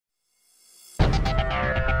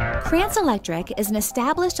Krantz Electric is an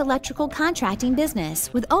established electrical contracting business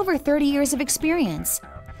with over 30 years of experience.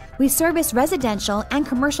 We service residential and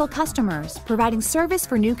commercial customers, providing service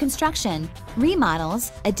for new construction,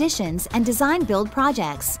 remodels, additions, and design-build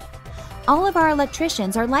projects. All of our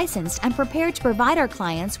electricians are licensed and prepared to provide our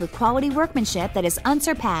clients with quality workmanship that is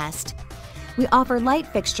unsurpassed. We offer light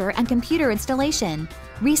fixture and computer installation,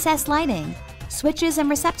 recessed lighting, switches and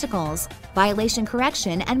receptacles, violation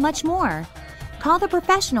correction, and much more. Call the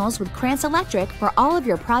professionals with Krantz Electric for all of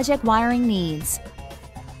your project wiring needs.